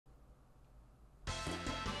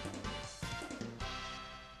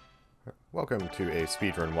Welcome to a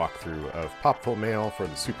speedrun walkthrough of Popful Mail for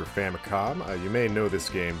the Super Famicom. You may know this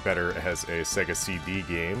game better as a Sega CD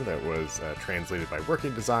game that was translated by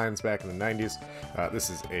Working Designs back in the 90s. This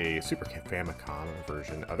is a Super Famicom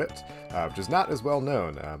version of it, which is not as well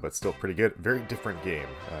known, but still pretty good. Very different game,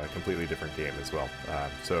 completely different game as well.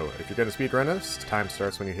 So if you're going to speedrun this, time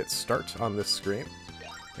starts when you hit start on this screen,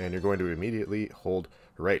 and you're going to immediately hold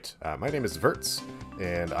right. My name is Verts,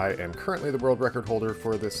 and I am currently the world record holder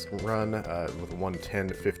for this run with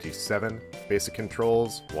 1:10:57. Basic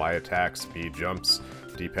controls, Y attacks, B jumps,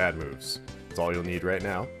 D-pad moves. That's all you'll need right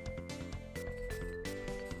now.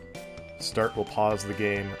 Start will pause the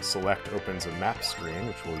game, select opens a map screen,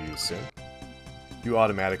 which we'll use soon. You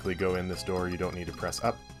automatically go in this door, you don't need to press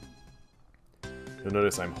up. You'll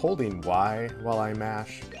notice I'm holding Y while I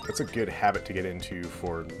mash. That's a good habit to get into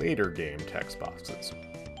for later game text boxes.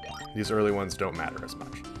 These early ones don't matter as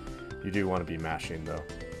much. You do want to be mashing though.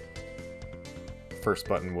 First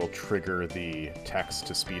button will trigger the text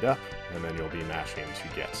to speed up, and then you'll be mashing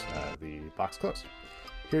to get the box closed.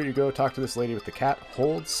 Here you go, talk to this lady with the cat.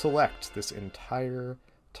 Hold select this entire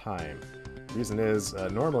time. Reason is,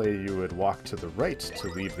 normally you would walk to the right to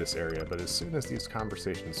leave this area, but as soon as these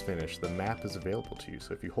conversations finish, the map is available to you.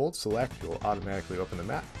 So if you hold select, you'll automatically open the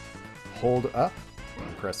map. Hold up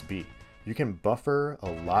and press B. You can buffer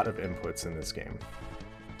a lot of inputs in this game.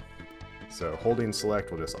 So holding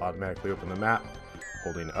select will just automatically open the map.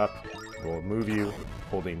 Holding up will move you.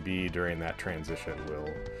 Holding B during that transition will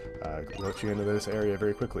let you into this area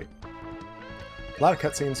very quickly. A lot of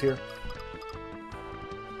cutscenes here.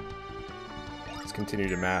 Continue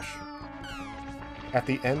to mash. At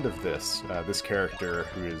the end of this, this character,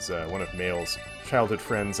 who is one of Mail's childhood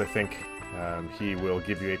friends, I think, he will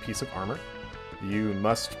give you a piece of armor. You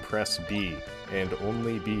must press B, and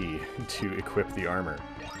only B, to equip the armor.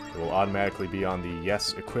 It will automatically be on the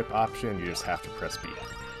yes equip option, you just have to press B.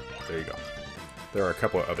 There you go. There are a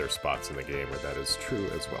couple of other spots in the game where that is true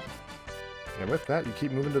as well. And with that, you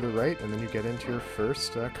keep moving to the right, and then you get into your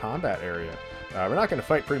first combat area. We're not going to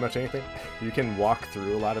fight pretty much anything. You can walk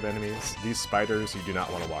through a lot of enemies. These spiders you do not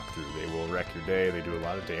want to walk through. They will wreck your day. They do a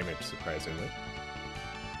lot of damage, surprisingly.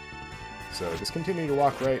 So just continue to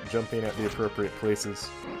walk right, jumping at the appropriate places.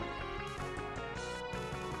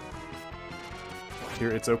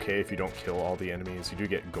 Here it's okay if you don't kill all the enemies. You do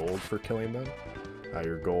get gold for killing them.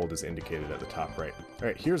 Your gold is indicated at the top right.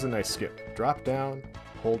 Alright, here's a nice skip. Drop down,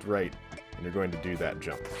 hold right, and you're going to do that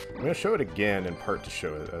jump. I'm going to show it again in part to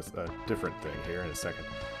show a different thing here in a second.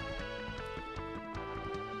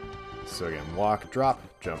 So again, walk, drop,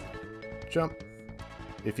 jump, jump.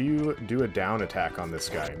 If you do a down attack on this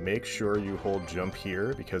guy, make sure you hold jump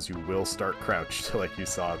here because you will start crouched like you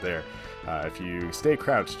saw there. If you stay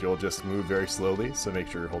crouched, you'll just move very slowly, so make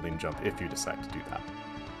sure you're holding jump if you decide to do that.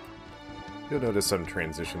 You'll notice some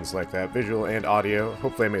transitions like that, visual and audio.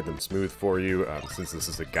 Hopefully I made them smooth for you. Since this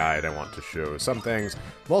is a guide, I want to show some things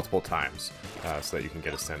multiple times so that you can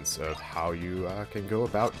get a sense of how you can go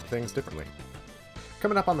about things differently.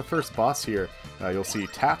 Coming up on the first boss here, you'll see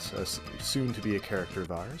Tat, soon to be a character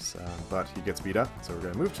of ours, but he gets beat up, so we're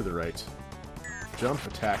going to move to the right. Jump,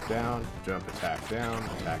 attack down, attack,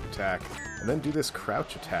 attack, and then do this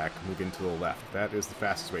crouch attack, moving to the left. That is the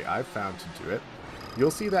fastest way I've found to do it. You'll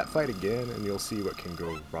see that fight again, and you'll see what can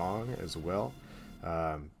go wrong as well.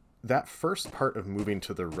 That first part of moving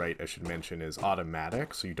to the right, I should mention, is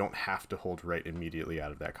automatic, so you don't have to hold right immediately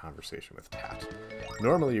out of that conversation with Tat.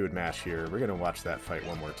 Normally you would mash here. We're going to watch that fight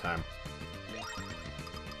one more time.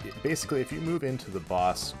 Basically, if you move into the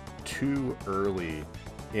boss too early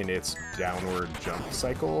in its downward jump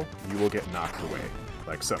cycle, you will get knocked away,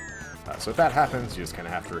 like so. So if that happens, you just kind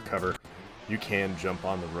of have to recover. You can jump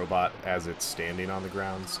on the robot as it's standing on the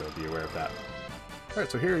ground, so be aware of that.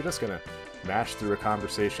 Alright, so here you're just going to mash through a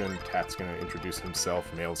conversation. Tat's going to introduce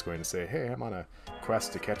himself. Mail's going to say, hey, I'm on a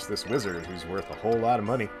quest to catch this wizard who's worth a whole lot of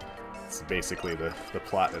money. It's basically the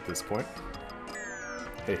plot at this point.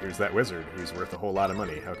 Hey, here's that wizard who's worth a whole lot of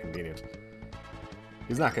money. How convenient.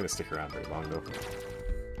 He's not going to stick around very long, though.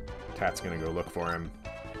 Tat's going to go look for him.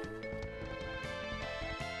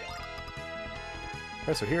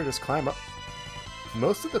 Okay, so here, just climb up.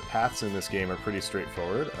 Most of the paths in this game are pretty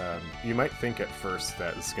straightforward. You might think at first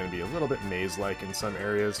that it's going to be a little bit maze-like in some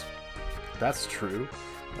areas. That's true,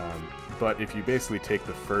 but if you basically take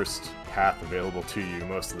the first path available to you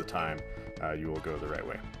most of the time, you will go the right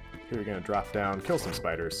way. Here you're going to drop down, kill some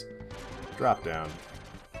spiders, drop down.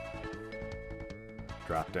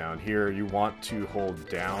 Drop down. Here you want to hold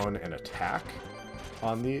down and attack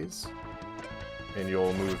on these, and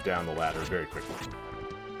you'll move down the ladder very quickly.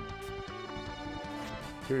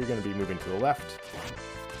 Here you're going to be moving to the left.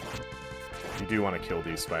 you do want to kill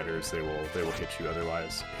these spiders. They will hit you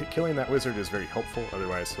otherwise. Killing that wizard is very helpful,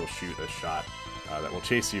 otherwise he'll shoot a shot that will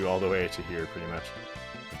chase you all the way to here, pretty much.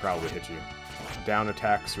 And probably hit you. Down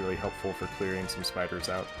attack's really helpful for clearing some spiders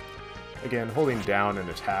out. Again, holding down an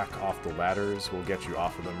attack off the ladders will get you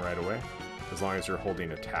off of them right away. As long as you're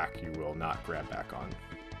holding attack, you will not grab back on.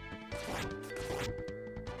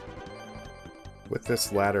 With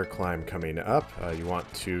this ladder climb coming up, you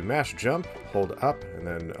want to mash jump, hold up, and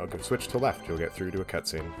then I'll switch to left. You'll get through to a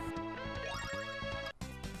cutscene.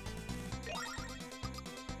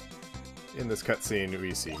 In this cutscene,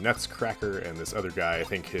 we see Nutcracker and this other guy. I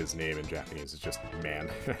think his name in Japanese is just man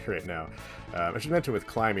right now. I should mention with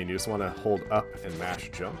climbing, you just want to hold up and mash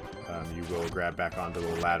jump. You will grab back onto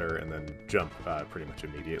the ladder and then jump pretty much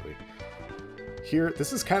immediately. Here,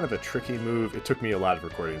 this is kind of a tricky move. It took me a lot of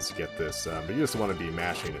recordings to get this, but you just want to be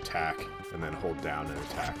mashing attack and then hold down and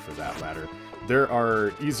attack for that ladder. There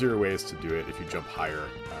are easier ways to do it if you jump higher.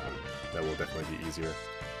 That will definitely be easier.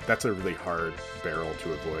 That's a really hard barrel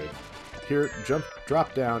to avoid. Here, jump,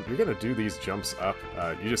 drop down. You're going to do these jumps up.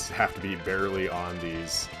 You just have to be barely on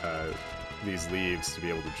these leaves to be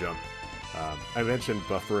able to jump. I mentioned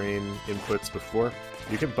buffering inputs before.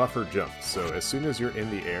 You can buffer jump, so as soon as you're in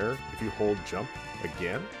the air, if you hold jump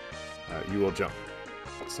again, you will jump.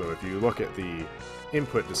 So if you look at the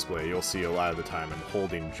input display, you'll see a lot of the time I'm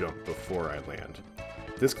holding jump before I land.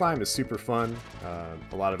 This climb is super fun.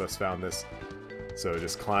 A lot of us found this. So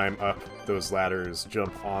just climb up those ladders,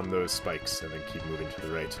 jump on those spikes, and then keep moving to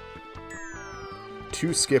the right.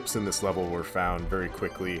 2 skips in this level were found very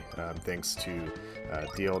quickly, thanks to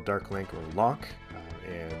DLDarklink or Lonk,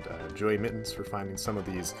 and joeymittens for finding some of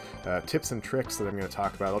these tips and tricks that I'm going to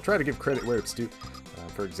talk about. I'll try to give credit where it's due.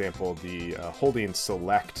 For example, the holding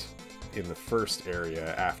select in the first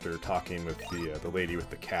area after talking with the lady with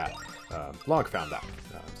the cat. Lonk found that,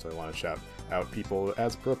 so I want to shout out people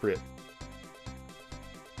as appropriate.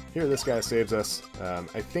 Here, this guy saves us.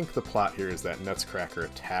 I think the plot here is that Nutcracker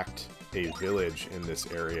attacked a village in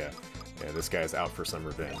this area, and this guy's out for some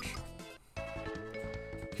revenge.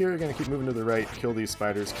 Here, you're going to keep moving to the right, kill these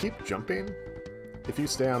spiders, keep jumping. If you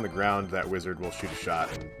stay on the ground, that wizard will shoot a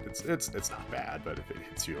shot, and it's not bad, but if it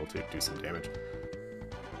hits you, it'll do some damage.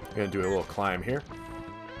 I'm going to do a little climb here,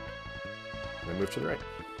 and then move to the right.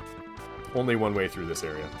 Only one way through this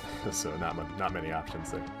area, so not many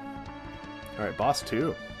options there. Alright, boss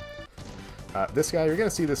 2. This guy, you're going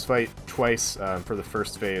to see this fight twice for the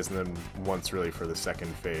first phase and then once really for the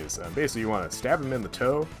second phase. Basically, you want to stab him in the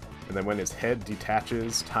toe, and then when his head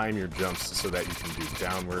detaches, time your jumps so that you can do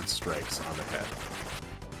downward strikes on the head.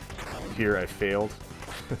 Here I failed,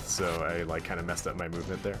 so I kind of messed up my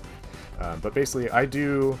movement there. But basically,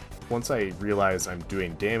 once I realize I'm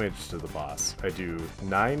doing damage to the boss, I do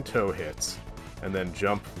 9 toe hits, and then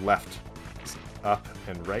jump left, up,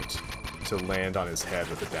 and right to land on his head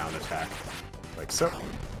with a down attack, like so.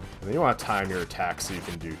 And then you want to time your attack so you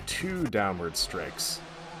can do 2 downward strikes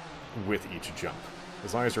with each jump.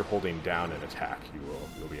 As long as you're holding down an attack,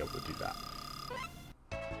 you'll be able to do that.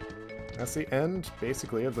 That's the end,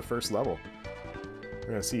 basically, of the first level. We're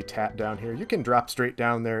going to see Tat down here. You can drop straight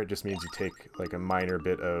down there. It just means you take like a minor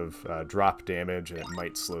bit of drop damage, and it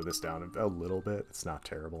might slow this down a little bit. It's not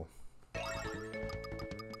terrible.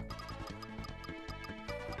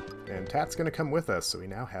 And Tat's going to come with us, so we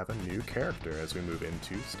now have a new character as we move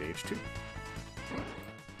into Stage 2.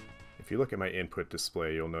 If you look at my input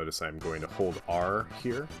display, you'll notice I'm going to hold R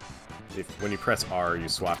here. When you press R, you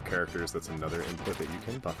swap characters. That's another input that you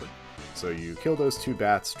can buffer. So you kill those 2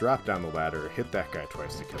 bats, drop down the ladder, hit that guy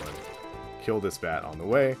twice to kill him, kill this bat on the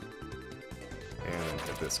way, and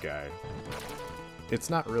hit this guy. It's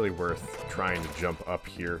not really worth trying to jump up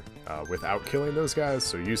here without killing those guys,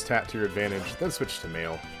 so use Tat to your advantage, then switch to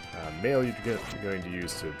Mail. Mail you're going to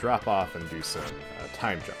use to drop off and do some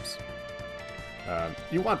time jumps.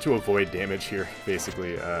 You want to avoid damage here,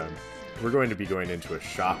 basically. We're going to be going into a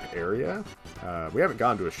shop area. We haven't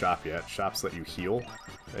gone to a shop yet. Shops let you heal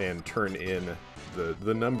and turn in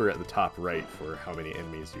the number at the top right for how many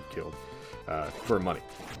enemies you've killed for money.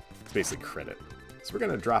 It's basically credit. So we're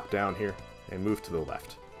going to drop down here and move to the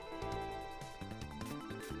left.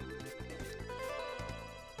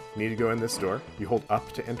 You need to go in this door. You hold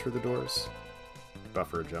up to enter the doors.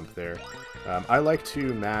 Buffer jump there. I like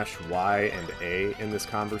to mash Y and A in this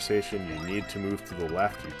conversation. You need to move to the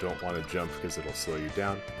left. You don't want to jump because it'll slow you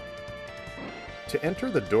down. To enter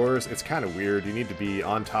the doors, it's kind of weird. You need to be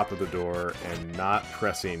on top of the door and not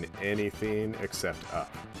pressing anything except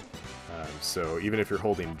up. So even if you're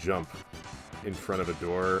holding jump in front of a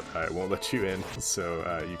door, it won't let you in. So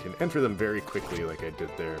you can enter them very quickly like I did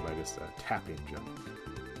there by just tapping jump.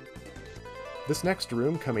 This next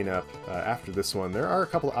room coming up after this one, there are a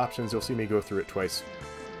couple of options. You'll see me go through it twice.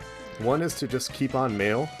 One is to just keep on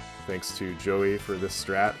mail, thanks to Joey for this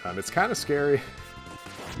strat. It's kind of scary.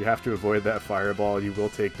 You have to avoid that fireball. You will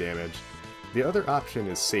take damage. The other option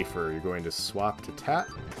is safer. You're going to swap to Tat,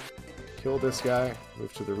 kill this guy,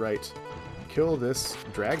 move to the right, kill this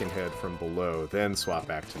dragon head from below, then swap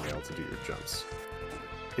back to mail to do your jumps.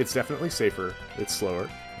 It's definitely safer. It's slower,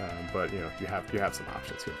 but you know you have some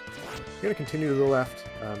options here. You're going to continue to the left.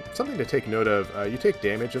 Something to take note of: you take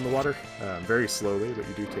damage in the water very slowly, but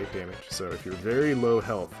you do take damage. So if you're very low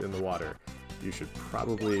health in the water, you should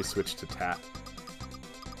probably switch to Tat.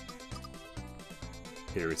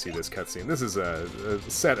 Here we see this cutscene. This is a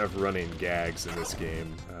set of running gags in this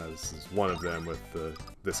game. This is one of them with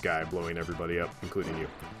this guy blowing everybody up, including you.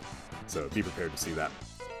 So be prepared to see that.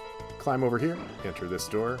 Climb over here, enter this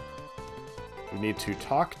door. You need to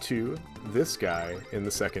talk to this guy in the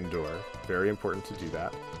second door. Very important to do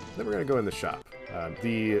that. Then we're going to go in the shop.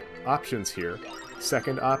 The options here: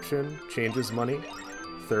 second option changes money,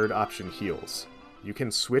 third option heals. You can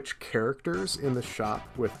switch characters in the shop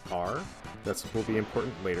with R. That will be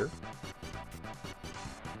important later.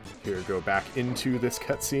 Here, go back into this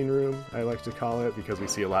cutscene room, I like to call it, because we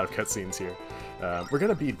see a lot of cutscenes here. We're going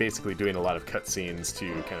to be basically doing a lot of cutscenes to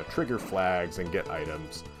kind of trigger flags and get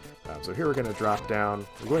items. So here we're going to drop down.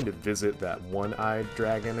 We're going to visit that one-eyed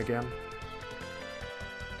dragon again.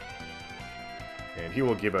 And he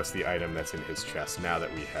will give us the item that's in his chest now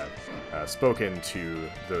that we have spoken to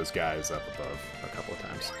those guys up above a couple of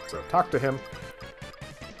times. So talk to him.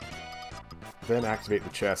 Then activate the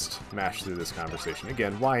chest, mash through this conversation.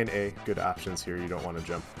 Again, Y and A, good options here. You don't want to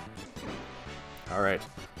jump. Alright,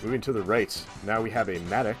 moving to the right. Now we have a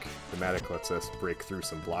Matic. The Matic lets us break through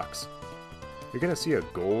some blocks. You're going to see a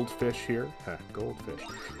goldfish here. Goldfish.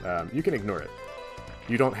 You can ignore it.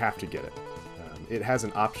 You don't have to get it. It has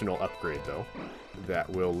an optional upgrade, though, that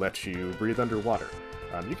will let you breathe underwater.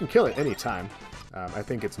 You can kill it any time. I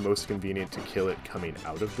think it's most convenient to kill it coming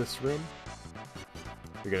out of this room.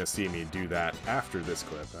 You're going to see me do that after this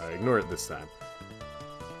clip. Ignore it this time.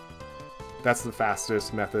 That's the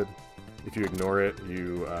fastest method. If you ignore it,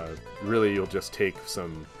 you'll just take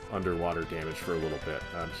some underwater damage for a little bit.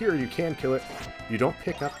 Here you can kill it. You don't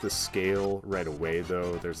pick up the scale right away,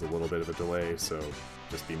 though. There's a little bit of a delay, so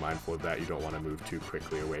just be mindful of that. You don't want to move too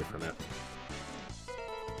quickly away from it.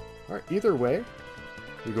 Alright, either way,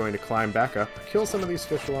 you're going to climb back up, kill some of these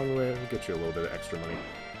fish along the way, and get you a little bit of extra money.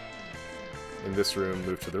 In this room,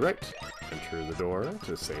 move to the right, enter the door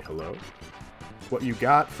to say hello. What you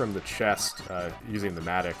got from the chest using the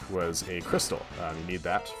Matic was a crystal. You need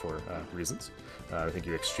that for reasons. I think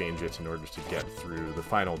you exchange it in order to get through the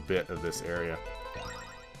final bit of this area.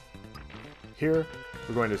 Here,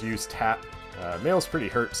 we're going to use Tat. Mail's pretty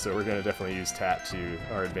hurt, so we're going to definitely use Tat to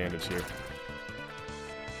our advantage here.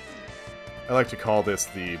 I like to call this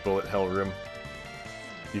the bullet hell room.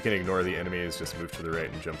 You can ignore the enemies, just move to the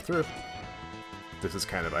right and jump through. This is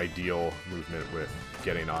kind of ideal movement with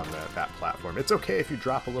getting on that platform. It's okay if you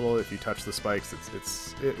drop a little, if you touch the spikes.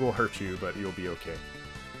 It will hurt you, but you'll be okay.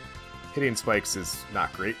 Hitting spikes is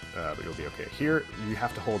not great, but you'll be okay. Here, you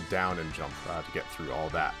have to hold down and jump to get through all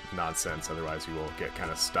that nonsense, otherwise you will get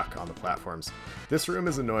kind of stuck on the platforms. This room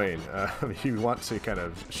is annoying. You want to kind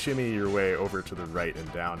of shimmy your way over to the right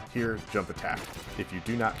and down. Here, jump attack. If you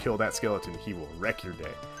do not kill that skeleton, he will wreck your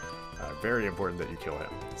day. Very important that you kill him,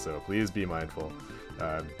 so please be mindful.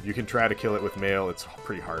 You can try to kill it with mail. It's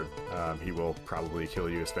pretty hard. He will probably kill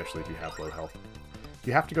you, especially if you have low health.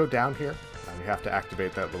 You have to go down here. You have to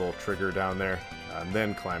activate that little trigger down there, and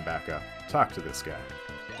then climb back up. Talk to this guy.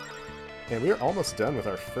 And we're almost done with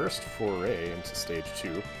our first foray into Stage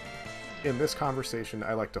 2. In this conversation,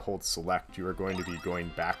 I like to hold select. You are going to be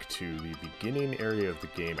going back to the beginning area of the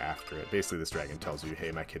game after it. Basically, this dragon tells you,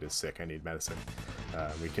 hey, my kid is sick, I need medicine.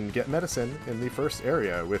 We can get medicine in the first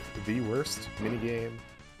area with the worst minigame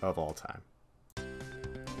of all time.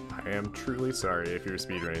 I am truly sorry if you're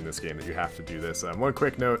speedrunning this game that you have to do this. One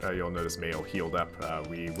quick note, you'll notice Mail healed up.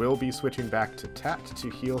 We will be switching back to Tat to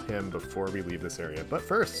heal him before we leave this area. But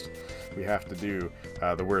first, we have to do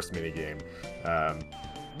the worst minigame.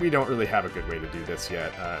 We don't really have a good way to do this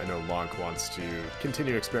yet. I know Lonk wants to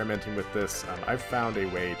continue experimenting with this. I've found a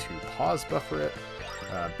way to pause buffer it.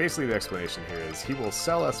 Basically, the explanation here is he will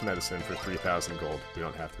sell us medicine for 3,000 gold. We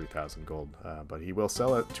don't have 3,000 gold, but he will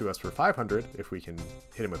sell it to us for 500 if we can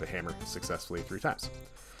hit him with a hammer successfully 3 times.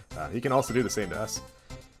 He can also do the same to us.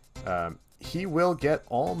 he will get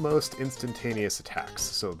almost instantaneous attacks.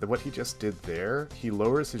 So what he just did there, he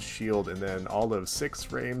lowers his shield, and then all of 6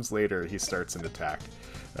 frames later, he starts an attack.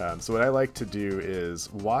 So what I like to do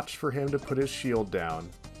is watch for him to put his shield down,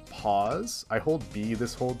 pause. I hold B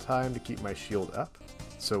this whole time to keep my shield up.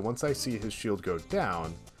 So once I see his shield go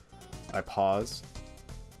down, I pause.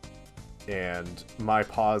 And my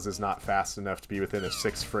pause is not fast enough to be within a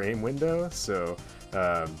 6-frame window, so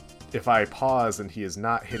if I pause and he is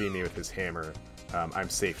not hitting me with his hammer, I'm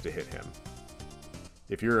safe to hit him.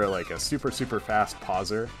 If you're like a super fast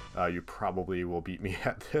pauser, you probably will beat me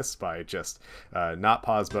at this by just not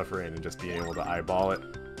pause buffering and just being able to eyeball it.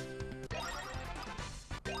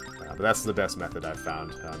 But that's the best method I've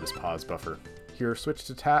found, just pause buffer. Here, switch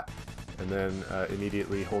to tap, and then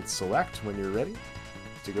immediately hold select when you're ready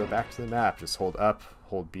to go back to the map. Just hold up,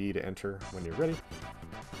 hold B to enter when you're ready.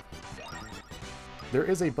 There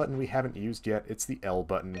is a button we haven't used yet. It's the L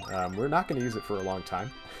button. We're not going to use it for a long time,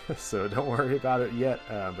 so don't worry about it yet,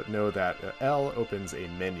 but know that L opens a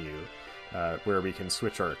menu where we can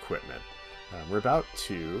switch our equipment. We're about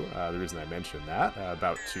to, the reason I mentioned that,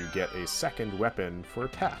 about to get a second weapon for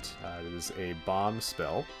Tat. It is a bomb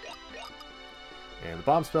spell. And the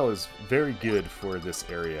bomb spell is very good for this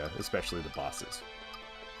area, especially the bosses.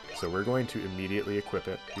 So we're going to immediately equip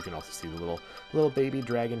it. You can also see the little baby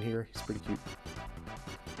dragon here. He's pretty cute.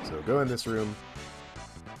 So go in this room,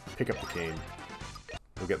 pick up the cane,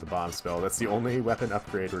 we'll get the bomb spell. That's the only weapon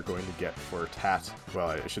upgrade we're going to get for Tat. Well,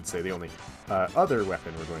 I should say the only other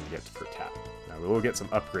weapon we're going to get for Tat. We will get some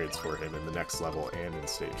upgrades for him in the next level and in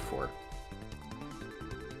stage 4.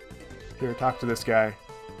 Here, talk to this guy.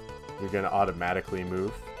 You're going to automatically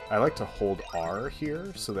move. I like to hold R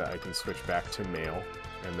here so that I can switch back to mail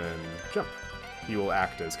and then jump. He will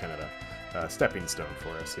act as kind of a stepping stone for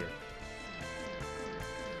us here.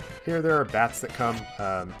 Here there are bats that come.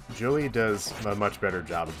 Joey does a much better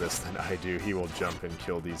job of this than I do. He will jump and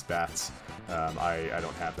kill these bats. I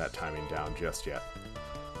don't have that timing down just yet.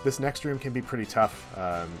 This next room can be pretty tough.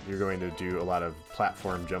 You're going to do a lot of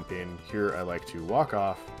platform jumping. Here I like to walk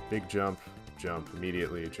off, big jump, jump,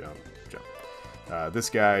 immediately jump, jump.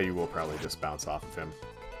 This guy, you will probably just bounce off of him.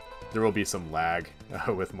 There will be some lag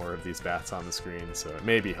with more of these bats on the screen, so it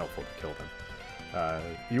may be helpful to kill them.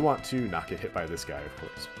 You want to not get hit by this guy, of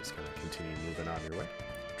course. Just kind of continue moving on your way.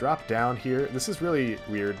 Drop down here. This is really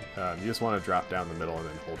weird. You just want to drop down the middle and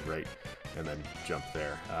then hold right and then jump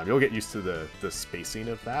there. You'll get used to the spacing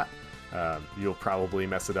of that. You'll probably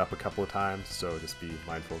mess it up a couple of times, so just be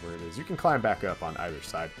mindful where it is. You can climb back up on either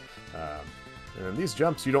side. And these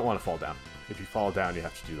jumps, you don't want to fall down. If you fall down, you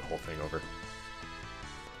have to do the whole thing over.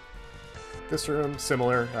 This room,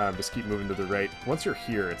 similar, just keep moving to the right. Once you're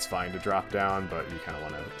here, it's fine to drop down, but you kind of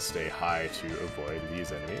want to stay high to avoid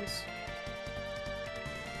these enemies.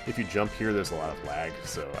 If you jump here, there's a lot of lag,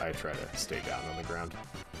 so I try to stay down on the ground.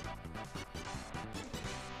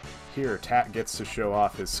 Here, Tat gets to show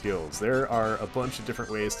off his skills. There are a bunch of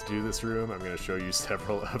different ways to do this room. I'm going to show you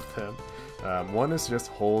several of them. One is just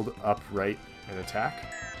hold up right and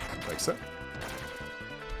attack, like so.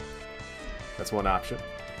 That's one option.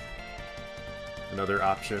 Another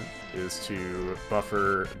option is to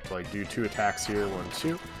buffer, like do 2 attacks here, 1, 2,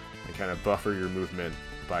 and kind of buffer your movement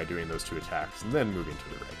by doing those 2 attacks and then moving to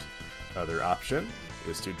the right. Other option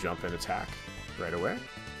is to jump and attack right away,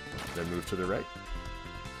 then move to the right.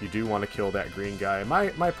 You do want to kill that green guy.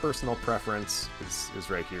 My personal preference is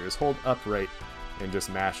right here, is hold up right and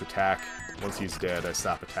just mash attack. Once he's dead, I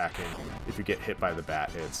stop attacking. If you get hit by the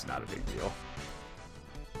bat, it's not a big deal.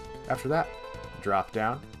 After that, drop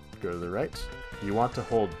down, go to the right. You want to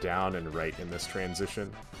hold down and right in this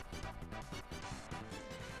transition.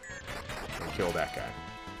 And kill that guy.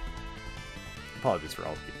 Apologies for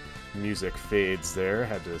all the music fades there.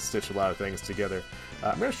 Had to stitch a lot of things together.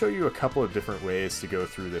 I'm going to show you a couple of different ways to go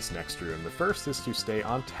through this next room. The first is to stay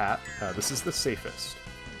on Tat. This is the safest.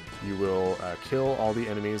 You will kill all the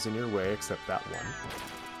enemies in your way except that one.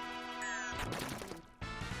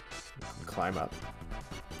 And climb up.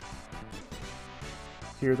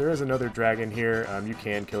 Here, there is another dragon here. You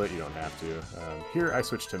can kill it, you don't have to. Here, I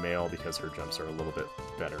switch to male because her jumps are a little bit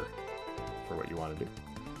better for what you want to do.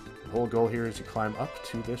 The whole goal here is to climb up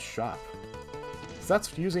to this shop. So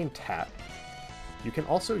that's using Tat. You can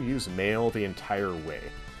also use male the entire way.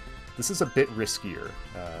 This is a bit riskier.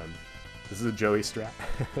 This is a Joey strat.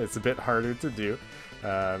 It's a bit harder to do.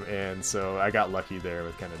 And so I got lucky there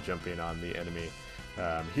with kind of jumping on the enemy.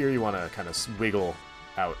 Here you want to kind of wiggle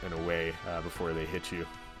out and away before they hit you.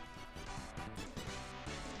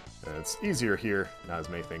 It's easier here, not as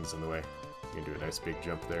many things in the way. You can do a nice big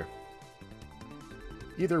jump there.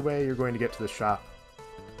 Either way, you're going to get to the shop.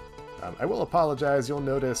 I will apologize. You'll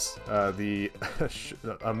notice the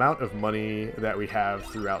amount of money that we have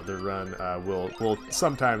throughout the run will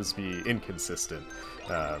sometimes be inconsistent.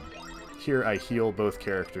 Here I heal both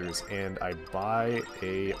characters, and I buy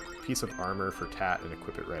a piece of armor for Tat and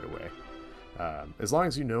equip it right away. As long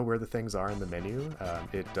as you know where the things are in the menu,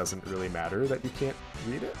 it doesn't really matter that you can't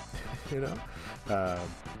read it, you know?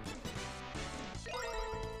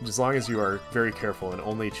 As long as you are very careful and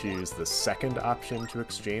only choose the second option to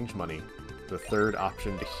exchange money, the third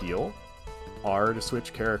option to heal, R to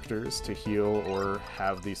switch characters to heal or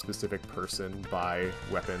have the specific person buy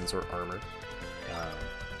weapons or armor,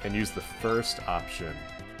 and use the first option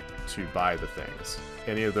to buy the things.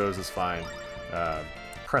 Any of those is fine.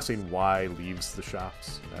 Pressing Y leaves the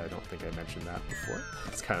shops. I don't think I mentioned that before.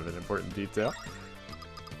 It's kind of an important detail.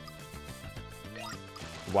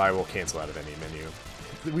 Y will cancel out of any menu.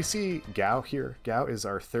 We see Gao here. Gao is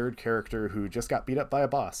our third character who just got beat up by a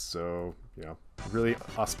boss, so, you know, really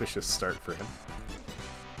auspicious start for him.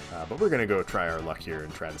 But we're gonna go try our luck here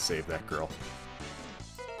and try to save that girl.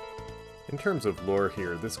 In terms of lore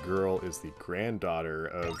here, this girl is the granddaughter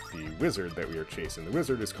of the wizard that we are chasing. The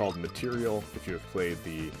wizard is called Material. If you have played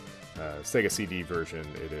the Sega CD version,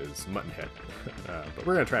 it is Muttonhead. But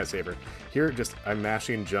we're gonna try to save her. Here, I'm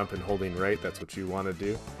mashing jump and holding right. That's what you want to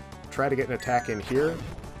do. Try to get an attack in here.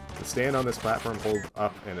 Stand on this platform, hold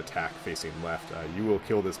up, and attack facing left. You will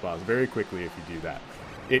kill this boss very quickly if you do that.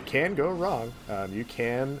 It can go wrong. You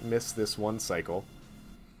can miss this one cycle.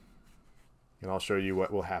 And I'll show you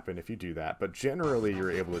what will happen if you do that. But generally,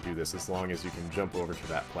 you're able to do this as long as you can jump over to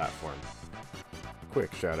that platform.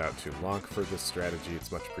 Quick shout out to Lonk for this strategy.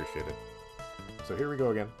 It's much appreciated. So here we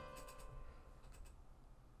go again.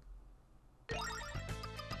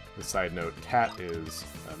 The side note, Tat is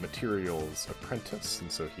Material's apprentice,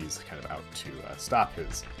 and so he's kind of out to stop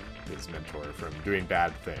his mentor from doing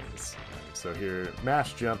bad things. So here,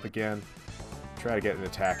 mash jump again, try to get an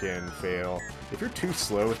attack in, fail. If you're too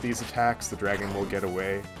slow with these attacks, the dragon will get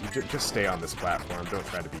away. You just stay on this platform, don't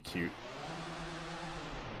try to be cute.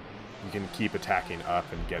 You can keep attacking up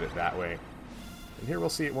and get it that way. And here we'll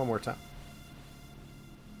see it one more time.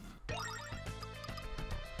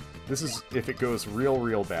 This is, if it goes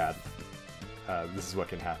real bad, this is what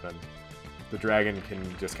can happen. The dragon can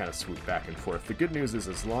just kind of swoop back and forth. The good news is,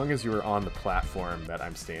 as long as you are on the platform that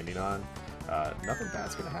I'm standing on, nothing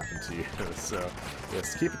bad's going to happen to you. So,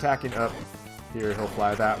 just keep attacking up. Here, he'll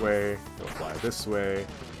fly that way, he'll fly this way,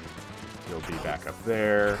 he'll be back up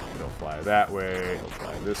there, he'll fly that way, he'll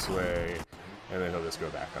fly this way, and then he'll just go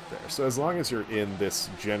back up there. So as long as you're in this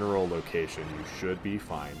general location, you should be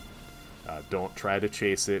fine. Don't try to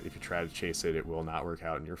chase it. If you try to chase it, it will not work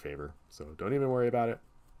out in your favor. So don't even worry about it.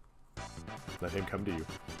 Let him come to you.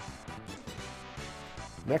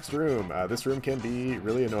 Next room. This room can be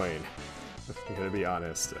really annoying. I'm going to be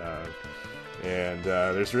honest.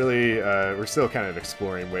 There's really... we're still kind of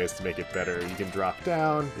exploring ways to make it better. You can drop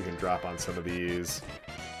down. You can drop on some of these.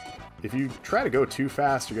 If you try to go too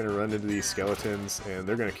fast, you're going to run into these skeletons, and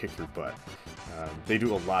they're going to kick your butt. They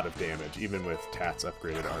do a lot of damage, even with Tat's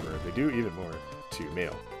upgraded armor. They do even more to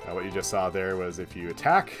Mail. What you just saw there was if you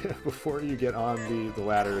attack before you get on the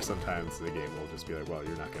ladder, sometimes the game will just be like, well,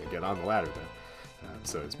 you're not going to get on the ladder then.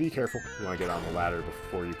 So just be careful. You want to get on the ladder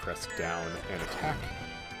before you press down and attack.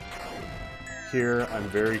 Here, I'm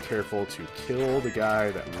very careful to kill the guy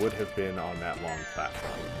that would have been on that long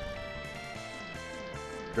platform.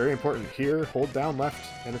 Very important here, hold down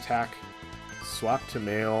left and attack. Swap to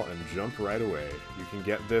Mail and jump right away. You can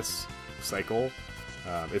get this cycle.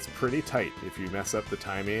 It's pretty tight. If you mess up the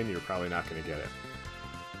timing, you're probably not going to get it.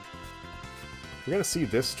 You're going to see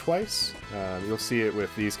this twice. You'll see it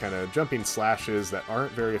with these kind of jumping slashes that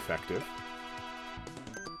aren't very effective.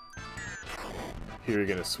 Here you're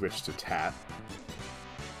going to switch to Tat.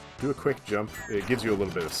 Do a quick jump. It gives you a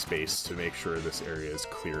little bit of space to make sure this area is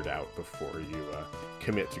cleared out before you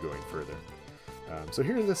commit to going further. So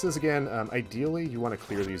here this is again, ideally you want to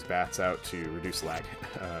clear these bats out to reduce lag,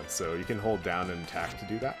 so you can hold down and attack to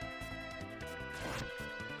do that.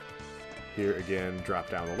 Here again, drop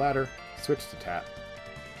down the ladder, switch to Tat.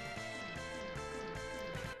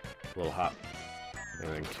 A little hop,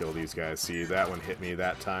 and then kill these guys. See, that one hit me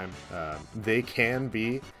that time. They can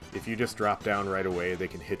be, if you just drop down right away, they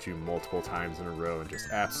can hit you multiple times in a row and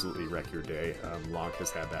just absolutely wreck your day. Lonk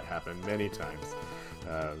has had that happen many times.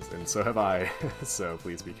 And so have I, so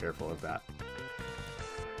please be careful of that.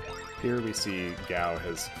 Here we see Gao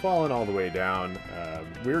has fallen all the way down.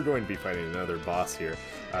 We're going to be fighting another boss here.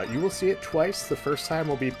 You will see it twice. The first time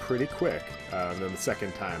will be pretty quick, and then the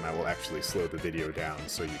second time I will actually slow the video down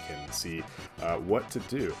so you can see what to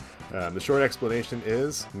do. The short explanation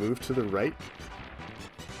is move to the right.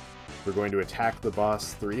 We're going to attack the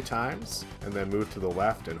boss 3 times, and then move to the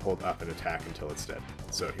left and hold up and attack until it's dead.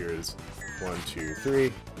 So here's 1, 2,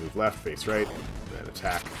 3, move left, face right, and then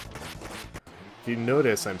attack. If you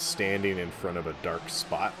notice, I'm standing in front of a dark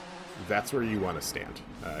spot. That's where you want to stand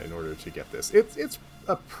in order to get this. It's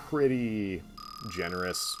a pretty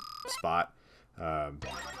generous spot,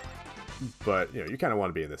 but you kind of want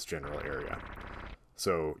to be in this general area.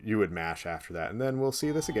 So you would mash after that, and then we'll see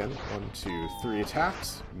this again. 1, 2, 3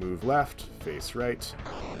 attacks, move left, face right,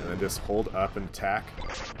 and then just hold up and attack.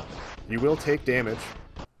 You will take damage,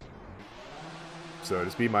 so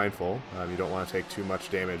just be mindful. You don't want to take too much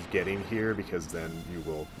damage getting here, because then you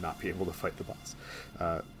will not be able to fight the boss.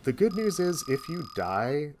 The good news is, if you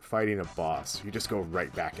die fighting a boss, you just go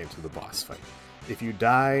right back into the boss fight. If you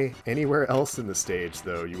die anywhere else in the stage,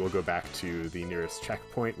 though, you will go back to the nearest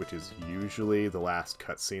checkpoint, which is usually the last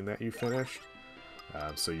cutscene that you finished.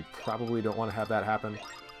 So you probably don't want to have that happen.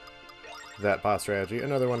 That boss strategy,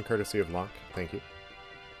 another one courtesy of Lonk. Thank you.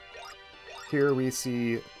 Here we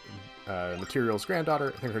see Material's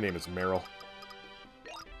granddaughter. I think her name is Meryl.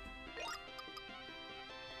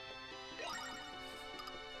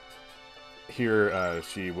 Here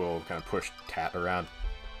she will kind of push Tat around.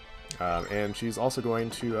 And she's also going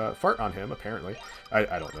to fart on him, apparently.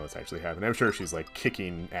 I don't know what's actually happening. I'm sure she's like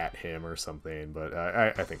kicking at him or something, but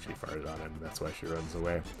I think she farted on him. That's why she runs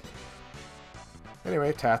away.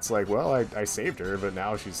 Anyway, Tat's like, well, I saved her, but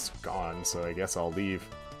now she's gone, so I guess I'll leave.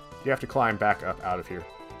 You have to climb back up out of here.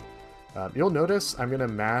 You'll notice I'm going to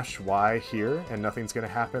mash Y here, and nothing's going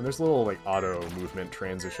to happen. There's a little like auto movement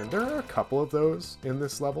transition. There are a couple of those in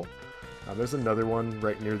this level. There's another one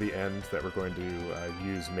right near the end that we're going to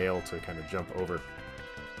use mail to kind of jump over.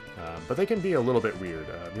 But they can be a little bit weird.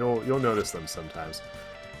 You'll notice them sometimes.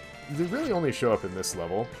 They really only show up in this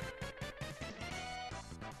level.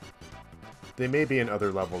 They may be in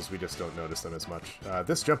other levels, we just don't notice them as much.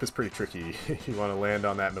 This jump is pretty tricky. You want to land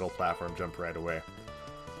on that middle platform, jump right away.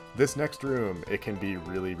 This next room, it can be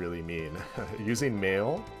really, really mean. Using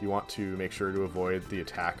mail, you want to make sure to avoid the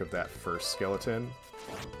attack of that first skeleton.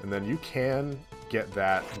 And then you can get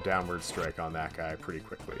that downward strike on that guy pretty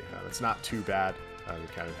quickly. It's not too bad. You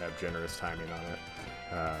kind of have generous timing on it.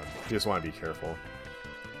 You just want to be careful.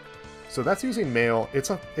 So that's using mail. It's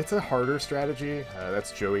a harder strategy.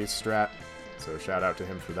 That's Joey's strat, so shout out to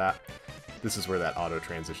him for that. This is where that auto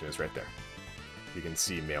transition is right there. You can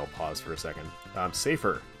see mail pause for a second.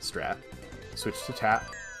 Safer strat. Switch to Tat.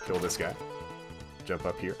 Kill this guy. Jump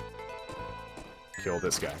up here. Kill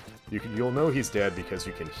this guy. You'll know he's dead because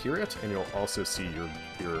you can hear it, and you'll also see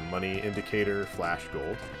your money indicator flash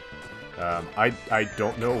gold. I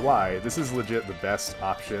don't know why. This is legit the best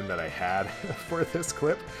option that I had for this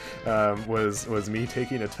clip, was me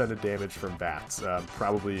taking a ton of damage from bats.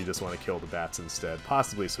 Probably you just want to kill the bats instead.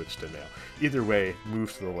 Possibly switch to mail. Either way,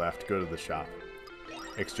 move to the left, go to the shop,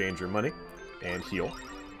 exchange your money, and heal.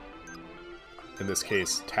 In this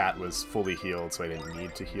case, Tat was fully healed, so I didn't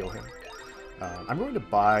need to heal him. I'm going to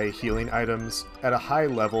buy healing items. At a high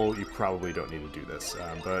level, you probably don't need to do this,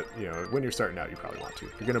 but when you're starting out, you probably want to.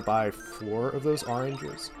 You're going to buy 4 of those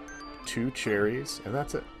oranges, 2 cherries, and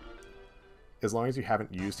that's it. As long as you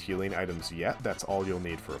haven't used healing items yet, that's all you'll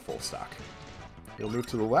need for a full stock. You'll move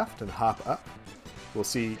to the left and hop up. We'll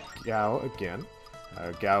see Gao again.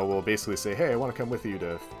 Gao will basically say, hey, I want to come with you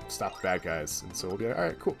to stop the bad guys, and so we'll be like,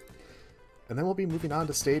 alright, cool. And then we'll be moving on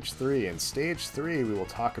to Stage 3, and Stage 3 we will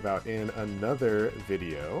talk about in another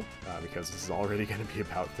video, because this is already going to be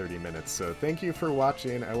about 30 minutes. So thank you for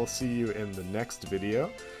watching. I will see you in the next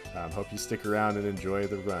video. Hope you stick around and enjoy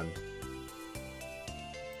the run.